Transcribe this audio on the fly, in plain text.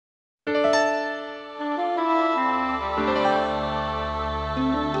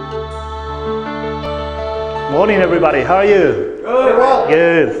Morning, everybody. How are you? Good.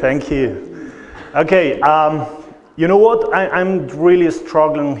 Good, thank you. Okay, you know what? I'm really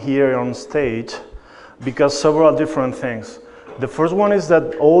struggling here on stage because several different things. The first one is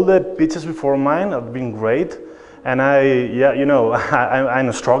that all the pitches before mine have been great, and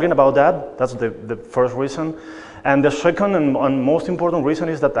I'm struggling about that. That's the first reason. And the second and most important reason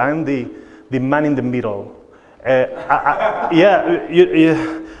is that I'm the man in the middle. I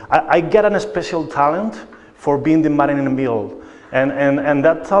get a special talent for being the man in the middle. And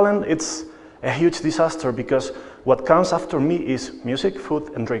that talent, it's a huge disaster because what comes after me is music,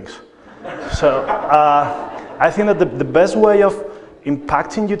 food, and drinks. So I think that the best way of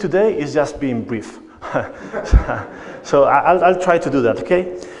impacting you today is just being brief. So I'll try to do that,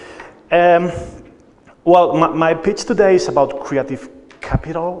 okay? Well, my pitch today is about creative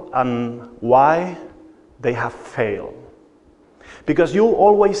capital and why they have failed. Because you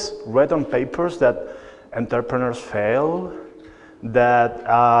always read on papers that entrepreneurs fail, that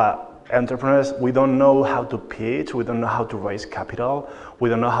entrepreneurs, we don't know how to pitch, we don't know how to raise capital, we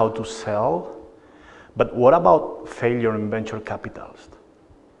don't know how to sell. But what about failure in venture capitalists?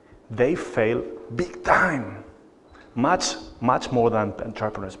 They fail big time, much more than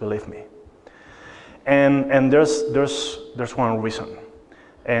entrepreneurs, believe me. And there's one reason,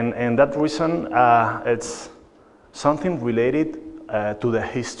 and that reason it's something related to the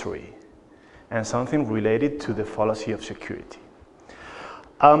history and something related to the fallacy of security.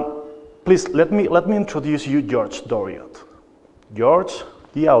 Please let me introduce you George Doriot. George,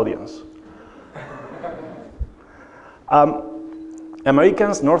 the audience.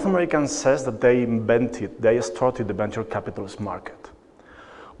 North Americans says that they started the venture capitalist market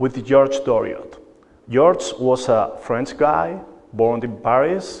with George Doriot. George was a French guy, born in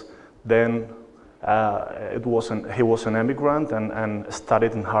Paris, then he was an immigrant and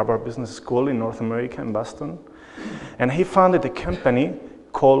studied in Harvard Business School in North America, in Boston. And he founded a company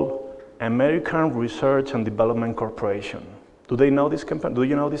called American Research and Development Corporation. Do you know this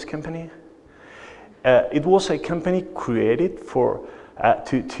company? It was a company created to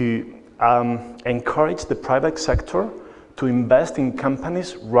encourage the private sector to invest in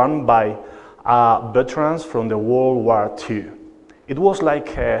companies run by veterans from the World War II. It was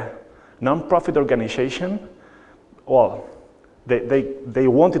like a non-profit organization. Well, they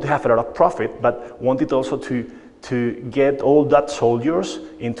wanted to have a lot of profit, but wanted also to get all that soldiers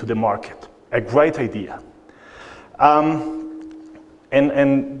into the market. A great idea.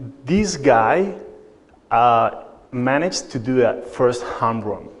 And this guy managed to do a first home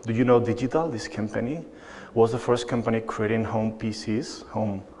run. Do you know Digital, this company? Was the first company creating home PCs,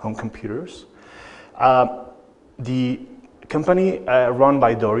 home computers. The company run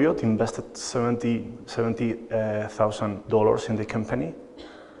by Doriot invested $70,000 in the company.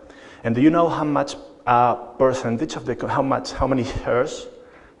 And do you know how much percentage of how many shares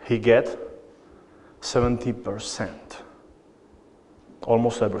he get? 70%.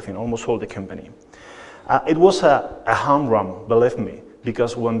 Almost everything, almost all the company. It was a home run, believe me,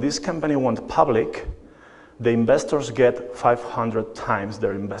 because when this company went public, the investors get 500 times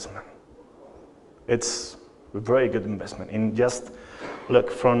their investment. It's a very good investment. In just,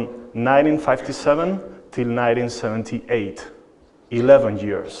 look, from 1957 till 1978, 11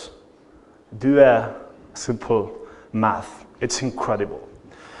 years. Do a simple math. It's incredible.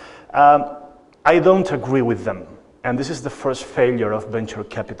 I don't agree with them. And this is the first failure of venture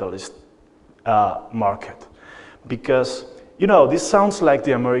capitalist market. Because, you know, this sounds like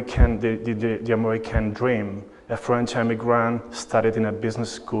the American dream. A French immigrant studied in a business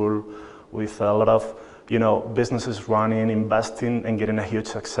school with a lot of, businesses running, investing, and getting a huge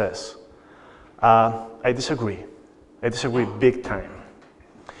success. I disagree. I disagree big time.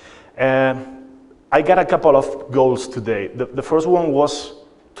 I got a couple of goals today. The first one was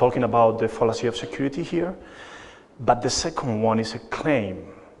talking about the fallacy of security here, but the second one is a claim.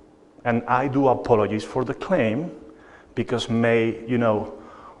 And I do apologize for the claim because may,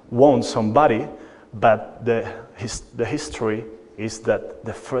 wound somebody, but the history is that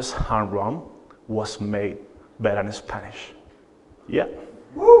the first home run was made better in Spanish. Yeah.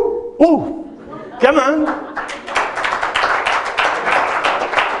 Woo! Ooh! Come on!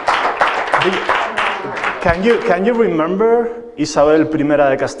 Can you remember Isabel I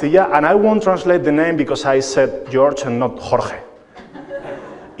de Castilla? And I won't translate the name because I said George and not Jorge.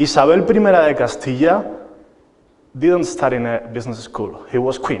 Isabel I de Castilla didn't study in a business school. He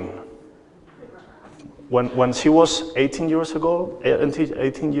was queen. When she was 18 years old,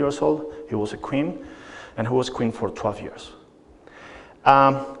 he was a queen, and he was queen for 12 years.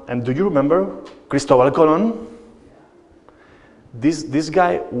 And do you remember Cristobal Colón? This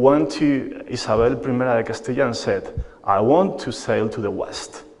guy went to Isabel I de Castilla and said, I want to sail to the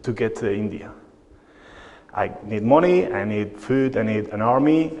west to get to India. I need money, I need food, I need an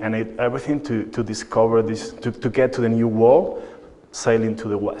army, I need everything to discover this, to get to the new world, sailing to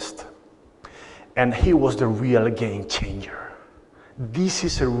the west. And he was the real game changer. This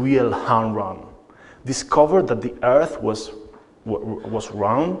is a real home run. Discovered that the earth was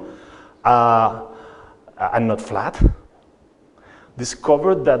round and not flat.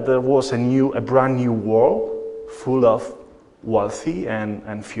 Discovered that there was a brand new world full of wealthy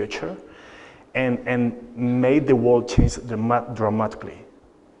and future, and made the world change dramatically.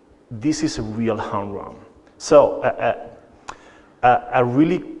 This is a real home run. So a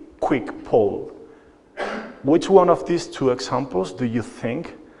really quick poll. Which one of these two examples do you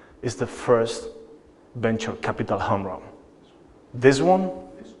think is the first venture capital home run? This one?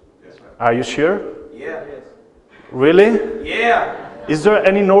 Yes. Are you sure? Yeah. Really? Yeah. Is there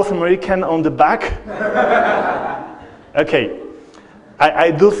any North American on the back? Okay.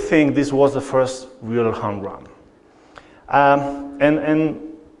 I do think this was the first real home run. And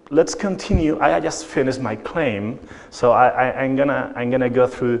let's continue. I just finished my claim, so I'm gonna go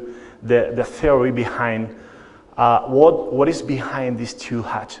through the theory behind what is behind these two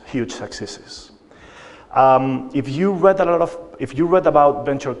huge successes. If you read about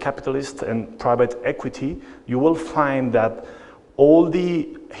venture capitalists and private equity, you will find that all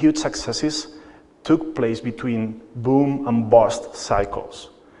the huge successes took place between boom and bust cycles,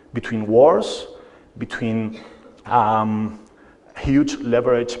 between wars, between huge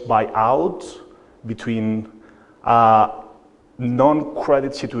leverage buyouts, between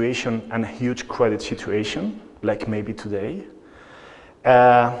non-credit situation and huge credit situation, like maybe today.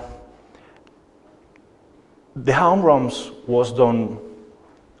 The home runs was done,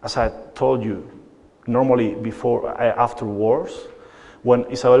 as I told you, normally after wars. When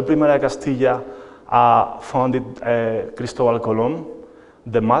Isabel I de Castilla founded Cristobal Colón,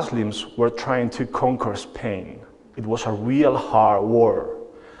 the Muslims were trying to conquer Spain. It was a real hard war.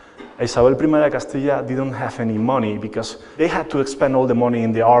 Isabel I de Castilla didn't have any money because they had to expend all the money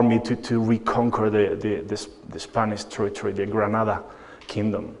in the army to reconquer the Spanish territory, the Granada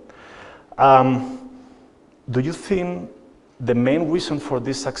kingdom. Do you think the main reason for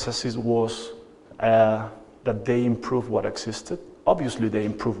these successes was that they improved what existed? Obviously, they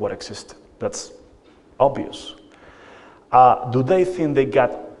improved what existed. That's obvious. Do they think they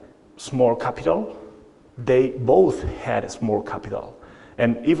got small capital? They both had small capital.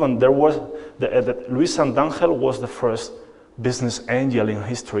 And even there was, Luis Santangel was the first business angel in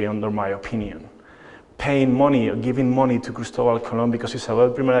history, under my opinion. Paying money or giving money to Cristobal Colón because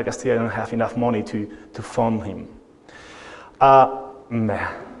Isabel I de Castilla didn't have enough money to fund him.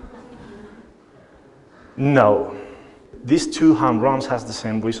 No. These two home runs has the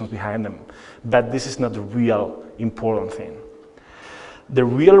same reasons behind them, but this is not the real important thing. The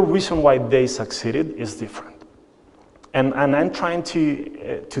real reason why they succeeded is different. And I'm trying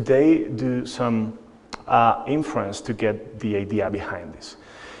to today do some inference to get the idea behind this.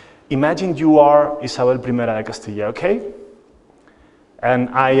 Imagine you are Isabel I de Castilla, okay? And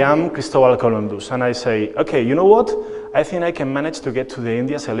I am Cristobal Columbus, and I say, okay, you know what? I think I can manage to get to the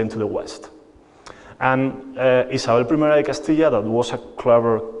India sailing to the west. And Isabel I de Castilla, that was a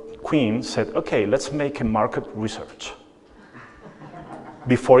clever queen, said, okay, let's make a market research.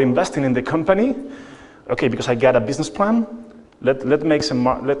 Before investing in the company, okay, because I got a business plan,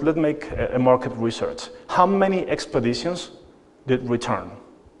 let's make a market research. How many expeditions did return?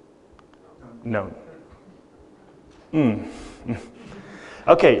 No.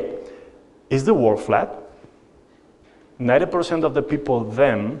 Okay, is the world flat? 90% of the people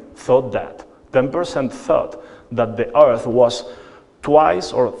then thought that. 10% thought that the Earth was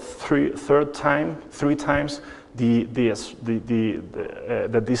twice or three times the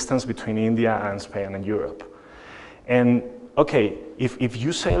distance between India and Spain and Europe. And okay, if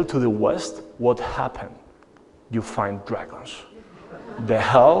you sail to the west, what happened? You find dragons. The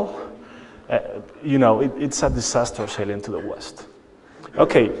hell? You know, it's a disaster sailing to the west.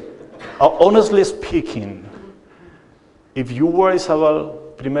 Okay, honestly speaking, if you were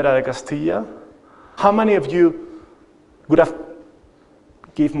Isabel I de Castilla, how many of you would have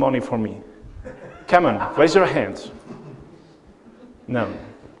give money for me? Come on, raise your hands. No,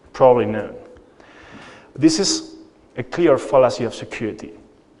 probably no. This is a clear fallacy of security.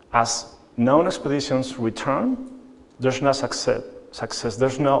 As known expeditions return, there's no success.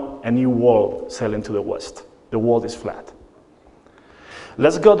 There's no a new world sailing to the west. The world is flat.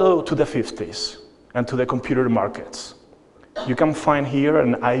 Let's go to the 50s and to the computer markets. You can find here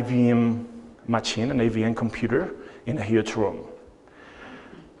an IBM machine, an IBM computer, in a huge room.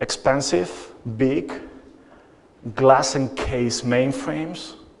 expensive, big, glass encased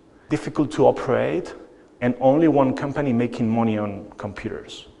mainframes, difficult to operate, and only one company making money on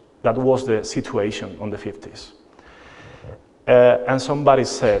computers. That was the situation on the 50s. And somebody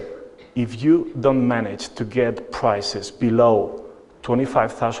said, if you don't manage to get prices below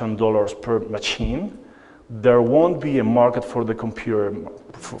 $25,000 per machine, there won't be a market for the computer,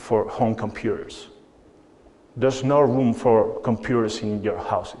 for home computers. There's no room for computers in your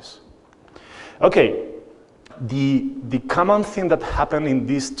houses. Okay, the common thing that happened in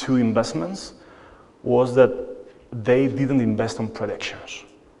these two investments was that they didn't invest on predictions.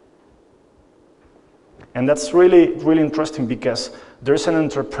 And that's really, really interesting because there's an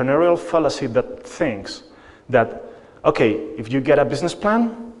entrepreneurial fallacy that thinks that, okay, if you get a business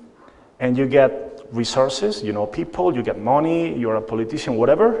plan and you get resources, you know people, you get money, you're a politician,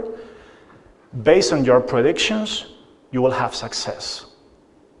 whatever, based on your predictions, you will have success.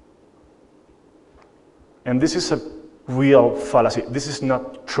 And this is a real fallacy. This is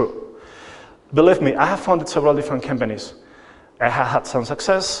not true. Believe me, I have founded several different companies. I have had some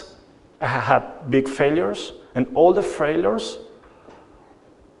success, I have had big failures, and all the failures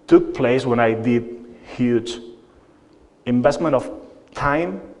took place when I did huge investment of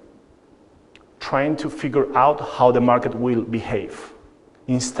time trying to figure out how the market will behave.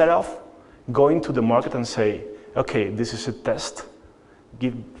 Instead of going to the market and say, okay, this is a test,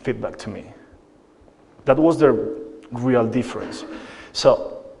 give feedback to me. That was the real difference.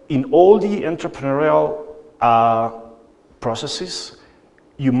 So in all the entrepreneurial processes,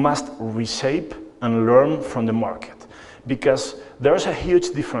 you must reshape and learn from the market, because there's a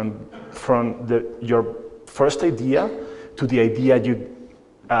huge difference from your first idea to the idea you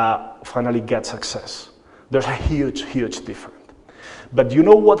finally get success. There's a huge, huge difference. But you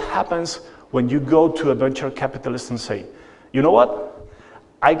know what happens when you go to a venture capitalist and say, you know what,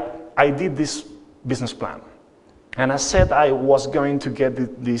 I did this business plan, and I said I was going to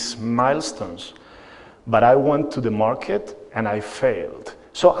get these milestones, but I went to the market and I failed.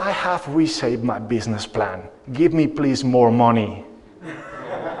 So I have reshaped my business plan. Give me please more money.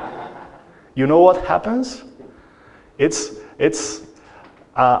 You know what happens? It's as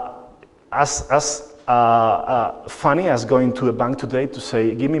funny as going to a bank today to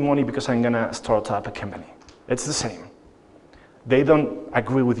say, give me money because I'm gonna start up a company. It's the same. They don't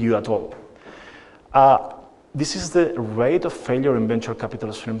agree with you at all. This is the rate of failure in venture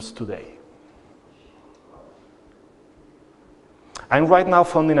capitalist firms today. I'm right now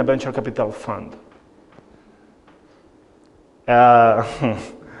funding a venture capital fund.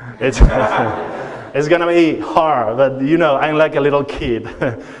 It's gonna be hard, but you know, I'm like a little kid.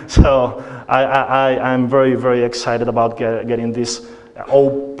 So I'm very, very excited about getting this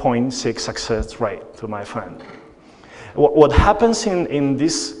 0.6 success rate to my fund. What happens in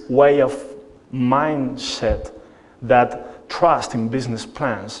this way of mindset that trust in business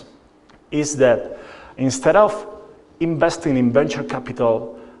plans is that instead of investing in venture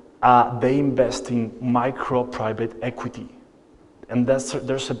capital, they invest in micro private equity. And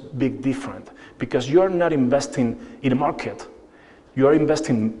there's a big difference, because you're not investing in a market, you're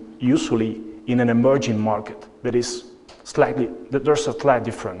investing usually in an emerging market that is there's a slight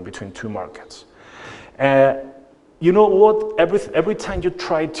difference between two markets. You know what, every time you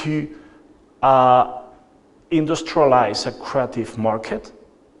try to industrialize a creative market,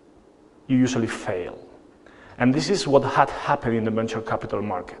 you usually fail. And this is what had happened in the venture capital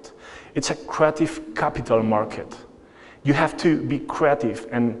market. It's a creative capital market. You have to be creative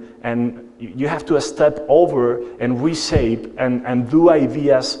and you have to step over and reshape and do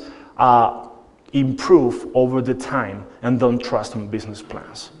ideas improve over the time, and don't trust on business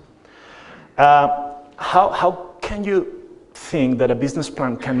plans. How can you think that a business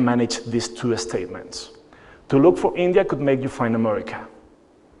plan can manage these two statements? To look for India could make you find America.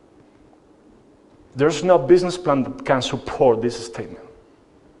 There's no business plan that can support this statement.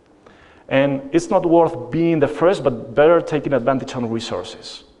 And it's not worth being the first, but better taking advantage of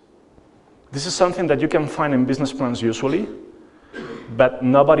resources. This is something that you can find in business plans usually, but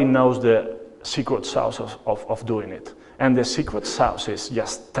nobody knows the secret sauce of doing it. And the secret sauce is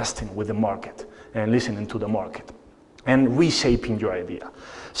just testing with the market and listening to the market and reshaping your idea.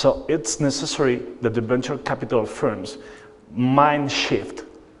 So it's necessary that the venture capital firms mind shift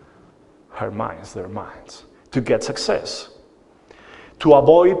their minds, to get success. To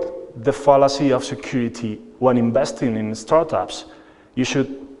avoid the fallacy of security when investing in startups, you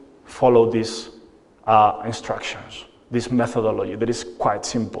should follow these instructions, this methodology that is quite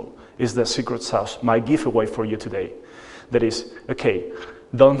simple. It's the secret sauce, my giveaway for you today. That is, okay,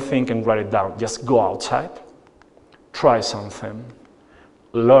 don't think and write it down. Just go outside, try something,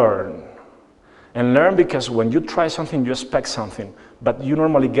 learn. And learn because when you try something, you expect something, but you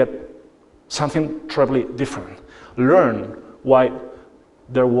normally get something totally different. Learn why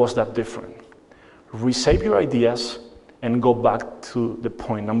there was that different. Reshape your ideas and go back to the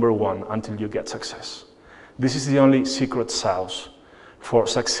point number one until you get success. This is the only secret sauce for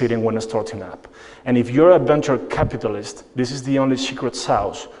succeeding when starting up. And if you're a venture capitalist, this is the only secret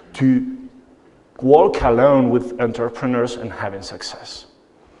sauce to work alone with entrepreneurs and having success.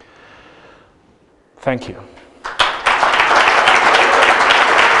 Thank you.